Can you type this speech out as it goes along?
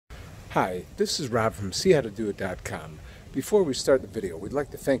Hi, this is Rob from SeeHowToDoIt.com. Before we start the video, we'd like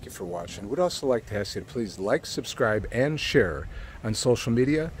to thank you for watching. We'd also like to ask you to please like, subscribe, and share on social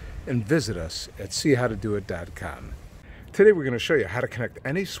media, and visit us at SeeHowToDoIt.com. Today we're going to show you how to connect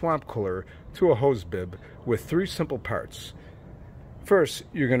any swamp cooler to a hose bib with 3 simple parts. First,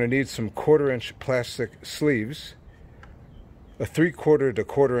 you're going to need some 1/4-inch plastic sleeves, a 3/4 to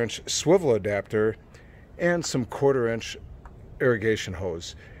 1/4-inch swivel adapter, and some 1/4-inch irrigation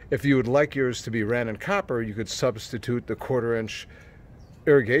hose. If you would like yours to be ran in copper, you could substitute the 1/4-inch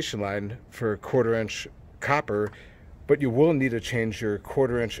irrigation line for 1/4-inch copper, but you will need to change your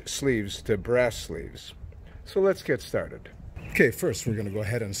 1/4-inch sleeves to brass sleeves. So let's get started. Okay, first we're going to go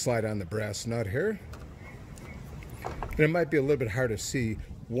ahead and slide on the brass nut here. And it might be a little bit hard to see.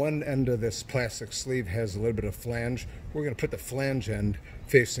 One end of this plastic sleeve has a little bit of flange. We're going to put the flange end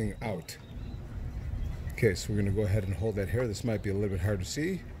facing out. Okay, so we're going to go ahead and hold that here. This might be a little bit hard to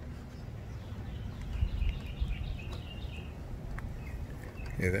see.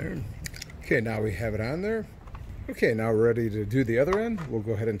 Okay, there. Okay, now we have it on there. Okay, now we're ready to do the other end. We'll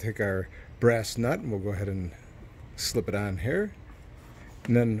go ahead and take our brass nut and we'll go ahead and slip it on here.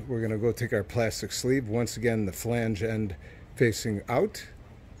 And then we're going to go take our plastic sleeve. Once again, the flange end facing out.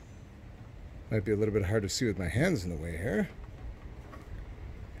 Might be a little bit hard to see with my hands in the way here.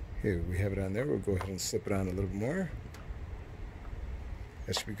 Okay, we have it on there. We'll go ahead and slip it on a little bit more.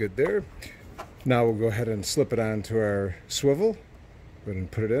 That should be good there. Now we'll go ahead and slip it onto our swivel. Go ahead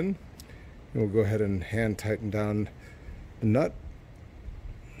and put it in. And we'll go ahead and hand tighten down the nut.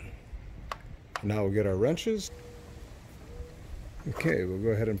 Now we'll get our wrenches. Okay, we'll go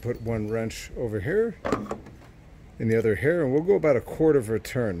ahead and put one wrench over here and the other here, and we'll go about 1/4 of a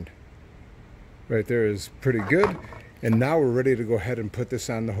turn. Right there is pretty good. And now we're ready to go ahead and put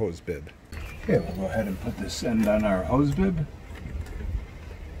this on the hose bib. Okay, we'll go ahead and put this end on our hose bib.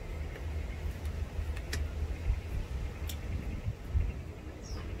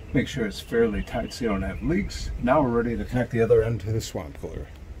 Make sure it's fairly tight so you don't have leaks. Now we're ready to connect the other end to the swamp cooler.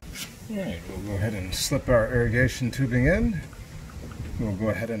 Alright, we'll go ahead and slip our irrigation tubing in. We'll go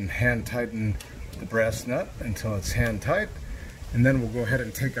ahead and hand tighten the brass nut until it's hand tight. And then we'll go ahead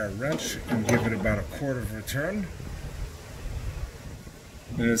and take our wrench and give it about 1/4 of a turn.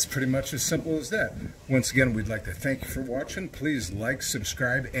 And it's pretty much as simple as that. Once again, we'd like to thank you for watching. Please like,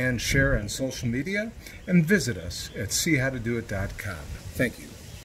 subscribe, and share on social media. And visit us at SeeHowToDoIt.com. Thank you.